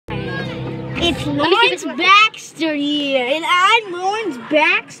It's Lawrence Baxter here, and I'm Lawrence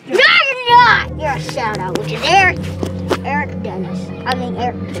Baxter. No, you're not! You're a shout out, which is Eric Dennis. I mean,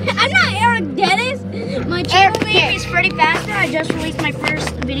 Eric. I'm not Eric Dennis. My channel name is Freddy Baxter. I just released my first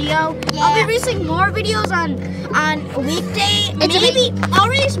video. Yeah. I'll be releasing more videos on weekday. Maybe I'll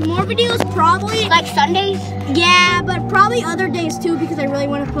release more videos probably. Like Sundays? Yeah, but probably other days too because I really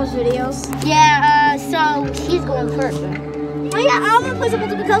want to post videos. Yeah, so he's going first, man. Oh yeah, I'm gonna play some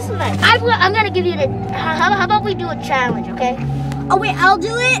multiple custom tonight. I'm gonna give you the. How about we do a challenge, okay? Oh wait, I'll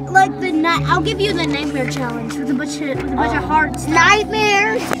do it like the night. I'll give you the nightmare challenge with a bunch of hard stuff.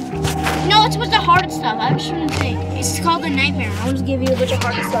 Nightmares? No, it's with the hard stuff. I shouldn't say. It's called the nightmare. I'll just give you a bunch of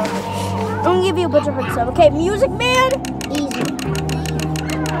hard stuff. I'm gonna give you a bunch of hard stuff. Okay, Music Man. Easy.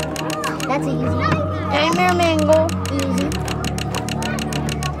 That's easy. Nightmare Mangle. Easy.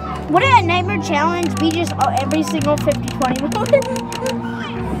 What did a nightmare challenge be? Just every single 50-20 moment?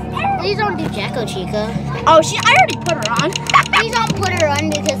 Please don't do Jacko Chica. Oh, I already put her on. Please don't put her on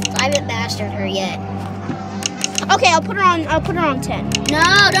because I haven't mastered her yet. Okay, I'll put her on 10. No,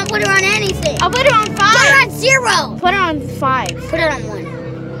 don't put her on anything. I'll put her on 5. Put her on 0. Put her on 5. Put her on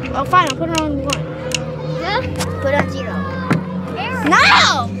 1. Oh, fine. I'll put her on 1. Yeah? Put her on 0.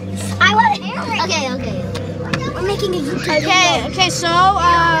 No! I want Eric. Okay. We're making a YouTube video. Okay, so,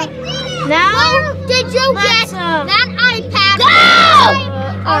 now... Where did you get that iPad? Go!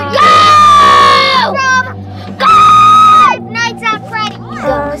 Go! Five Nights at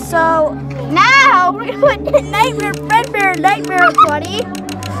Freddy's. So, now we're going to put Nightmare 20.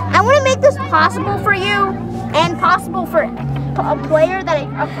 I want to make this possible for you and possible for a player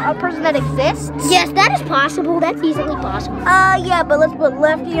a person that exists. Yes, that is possible. That's easily possible. Yeah, but let's put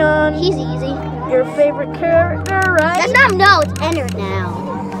Lefty on. He's easy. Your favorite character, right? That's not it's Ender now.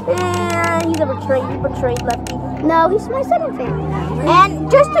 Yeah, he's a betrayed. You betrayed Lefty. No, he's my second favorite.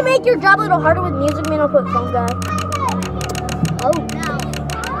 And just to make your job a little harder with Music Man, I'll put Phone Guy. Oh no.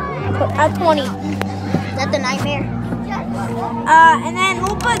 At 20. Is that the nightmare? And then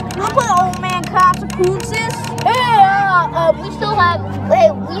we'll put Old Man Consequences. We still have.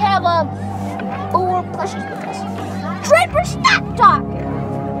 Wait, we have 4 plushies with us. Draper, stop talking.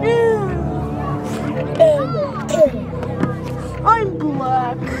 I'm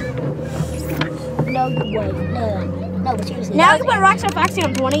black. No, you won't. No, but seriously. Now you put Rockstar Foxy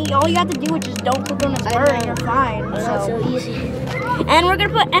on 20. All you have to do is just don't click on his bird and you're fine. That's so easy. And we're gonna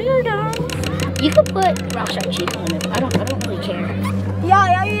put Enderdome. You could put Rockstar Chica on it. I don't really care.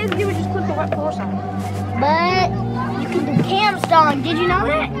 Yeah, all you have to do is just click the red force on it. But you can do Camstar. Did you know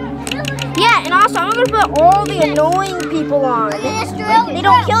that? Yeah, and also I'm gonna put all the annoying people on. They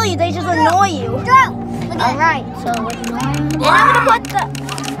don't kill you, they just annoy you. Alright, so annoying. And I'm gonna put the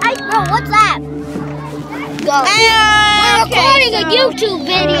what's that? Go. We're recording a YouTube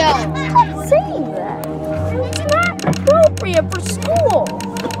video. Stop saying that. It's not appropriate for school.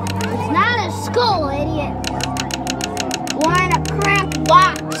 It's not a school, idiot. We're in a cramped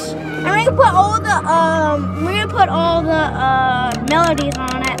box. And we're gonna put all the melodies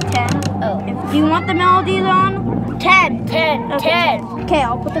on at 10. Oh. Do you want the melodies on? 10. Okay,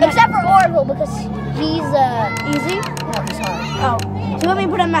 I'll put them Except for Oracle because he's easy. No, he's hard. Oh. So you want me to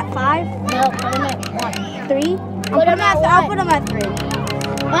put him at 5? No, put him at 1. 3? I'll put him at 3.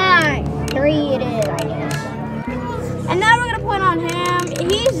 Fine. 3 it is, I guess. And now we're gonna put on him.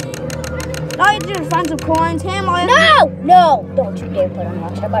 All you have to do is find some coins. No! Don't you dare put on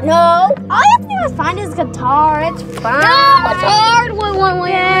Rockstar, but no! All you have to do is find his guitar. It's fine. No, it's hard.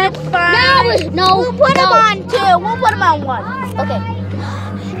 Yeah, it's fine. No. We'll put him on 2. We'll put him on 1. Okay.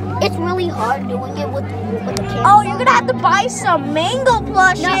 It's really hard doing it with the camera. Oh, you're gonna have to buy some mango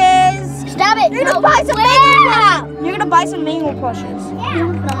plushes. No. Stop it. You're gonna buy some mango plushes. You're gonna buy some mango plushes.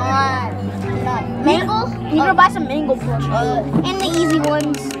 Come on. Mango? You're gonna buy some mango plushes. And the easy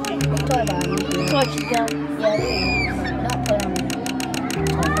ones. Toy Bar. What you got? Yeah, not put on.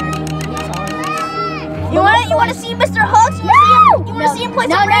 You wanna see Mr. Hooks? You wanna see him play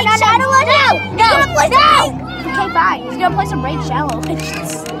some Raid Shadow Legends? No. Okay, fine. He's gonna play some Raid Shadow Legends.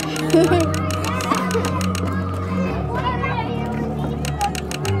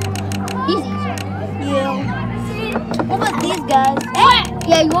 He's easy. Yeah. What about these guys?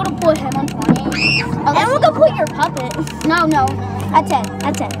 Yeah, you want to put him on 20. And we're gonna put your puppet. No. At 10.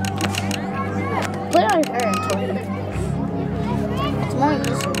 Put on her at 20. It's more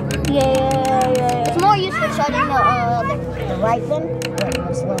useful. Yeah. It's more useful shutting the right one.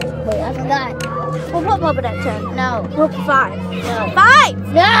 Wait, I forgot. We'll put puppet at 10. No. We'll put 5. No.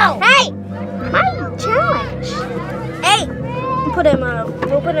 5! No! Hey! My challenge. 8. We'll put him at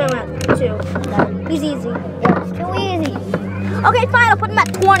 2. No. He's easy. Yeah, it's too easy. Okay, fine. I'll put him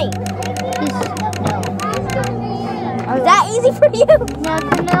at 20. Is that easy for you? No,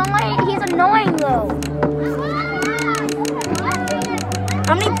 he's annoying though.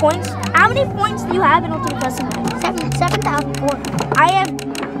 How many points? How many points do you have in Ultimate Custom Night? 7,004. I have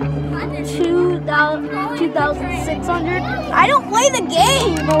 2,600. I don't play the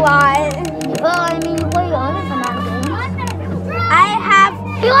game a lot. Well, I mean, you play other FNAF games. I have.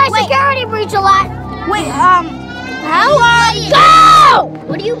 You like security breach a lot. Wait, how long? Go!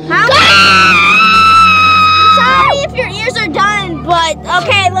 What do you? How Sorry if your ears are done, but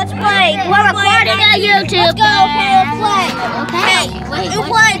okay, let's play. We're recording on YouTube. Let's go. Okay, let's play. Okay. Hey, you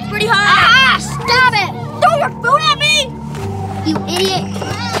play. It's pretty hard. Ah! Stop it! Throw your food at me! You idiot!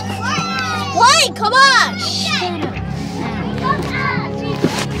 Play, come on!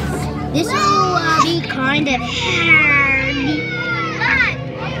 This will be kind of handy.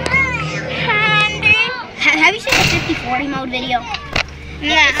 Have you seen the 50-40 mode video?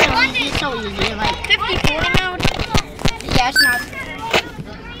 Yeah, it's so easy. Like 50-40 mode? yeah, it's not.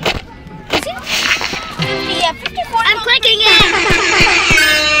 Is it? 50-40 I'm clicking it.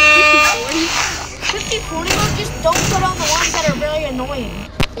 50-40 mode, just don't put on the ones that are really annoying.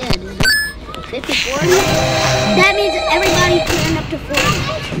 Yeah, dude. 50-40. That means everybody turned up to 40.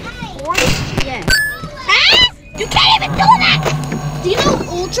 40? Yeah. Ah! You can't even do that! Do you know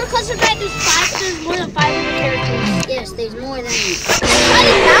Ultra Custom Night? There's more than 500 characters. Yes, there's more than.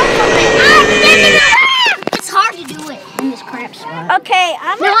 It's hard to do it in this crap spot. Okay,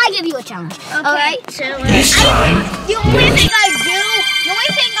 I'm Now I give you a challenge. Okay. So the only thing I do, the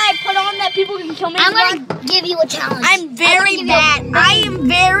only thing I put on that people can kill me I'm for, gonna give you a challenge. I'm very bad. I am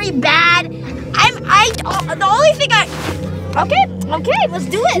very bad. The only thing Okay, let's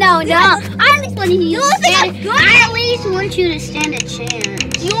do it. No, I at least want you to think I'm stand. good I at least want you to stand a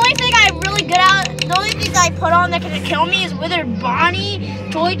chance. The only thing I'm really good at, the only thing I put on that can kill me is Withered Bonnie,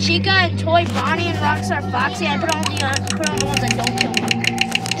 Toy Chica, and Toy Bonnie, and Rockstar Foxy. I put on the ones that don't kill me.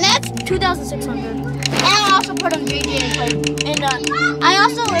 And that's 2,600. And I also put on JJ and I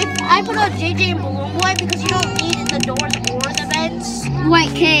put on JJ and Balloon Boy because you don't need the doors or the vents.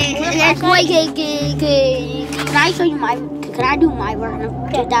 Wait, can I show you my? Can I do my version of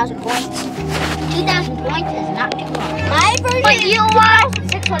 2,000 points? 2,000 points is not too hard. My version But is you want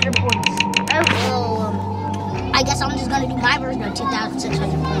 600 points. Oh, well, I guess I'm just gonna do my version of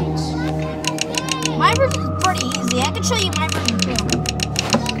 2,600 points. My version is pretty easy. I can show you my version too.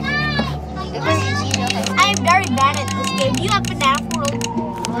 Your version is easy, okay? I'm very bad at this game. You have FNAF World.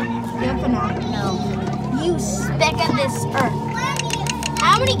 You have FNAF. No. You speck of this earth.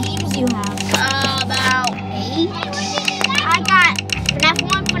 How many games do you have? About 8. I got FNAF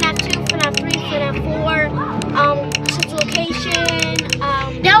 1, FNAF 2, FNAF 3, FNAF 4, Central Location,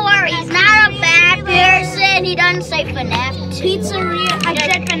 Don't worry, he's not a bad person. He doesn't say FNAF 2. Pizzeria. I said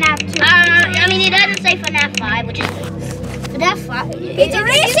FNAF 2. I mean, he doesn't say FNAF 5, which is FNAF 5.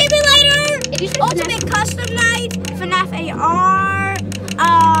 Pizzeria Simulator. If you say Ultimate Custom Night. FNAF AR.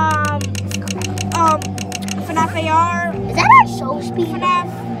 FNAF AR. Is that our show speed? FNAF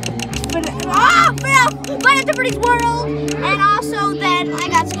Five Nights at Freddy's World, and also then I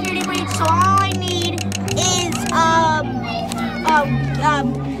got Security Breach. So all I need is a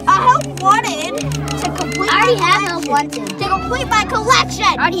Help Wanted to complete. I already have Help Wanted. To complete my collection.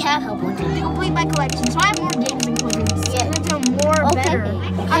 I already have Help Wanted. To complete my collection, so I have more games included. Yeah. I'm more better.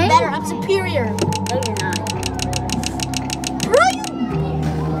 I'm better. I'm superior. No, you're not. Brilliant.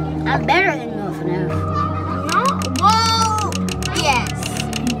 I'm better than you, FNAF. No. Well, yes,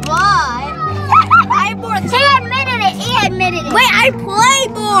 but I'm more. He admitted it. He admitted it. Wait, I play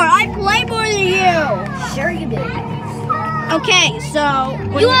more. I play more than you. Sure you do. Okay, so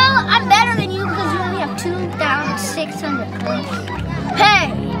I'm better than you because you only have 2,600 points.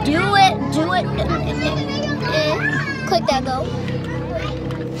 Hey, do it. Click that go.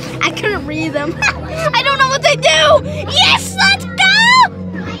 I couldn't read them. I don't know what they do. Yes, let's go.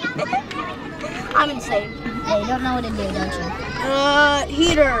 I'm insane. Yeah, you don't know what to do, don't you?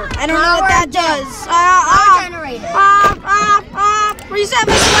 Heater. I don't know what that does. Power generator. Reset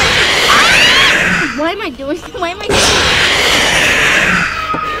my What am I doing? Why am I doing?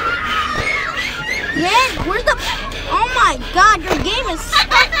 Yeah, where's the? Oh my God, your game is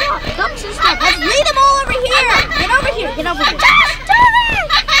dumb system. Let's lead them all over here. Get over here. Get over here.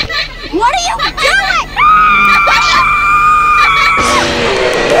 What are you doing?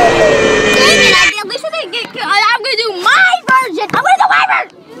 Dang it! At least I didn't get killed. I'm gonna do my version. I'm gonna do my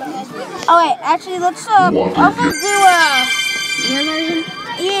version. Oh wait, actually, let's I'm gonna do Your version?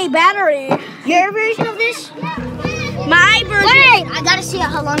 EA Battery. Your version of this? My version. Wait, I gotta see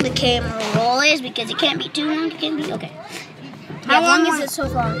how long the camera roll is because it can't be too long. It can't be okay. How long is it so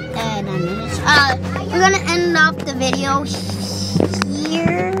far? 9 minutes. We're gonna end off the video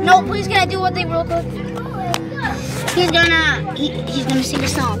here. No, please can I do one thing real quick? He's gonna sing a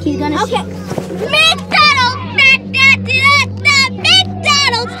song. He's gonna Okay. McDonald's,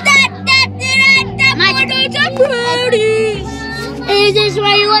 Is this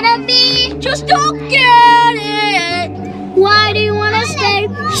where you wanna be? Just don't get it. Why do you wanna stay?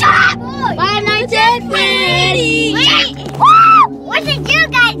 Shut up. Five Nights at Freddy's. What did you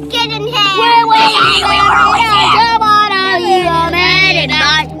guys get in here? We're waiting for tomorrow. You're mad at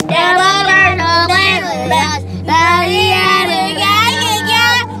us.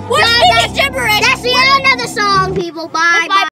 What's the gibberish? That's the end of the song, people. Bye.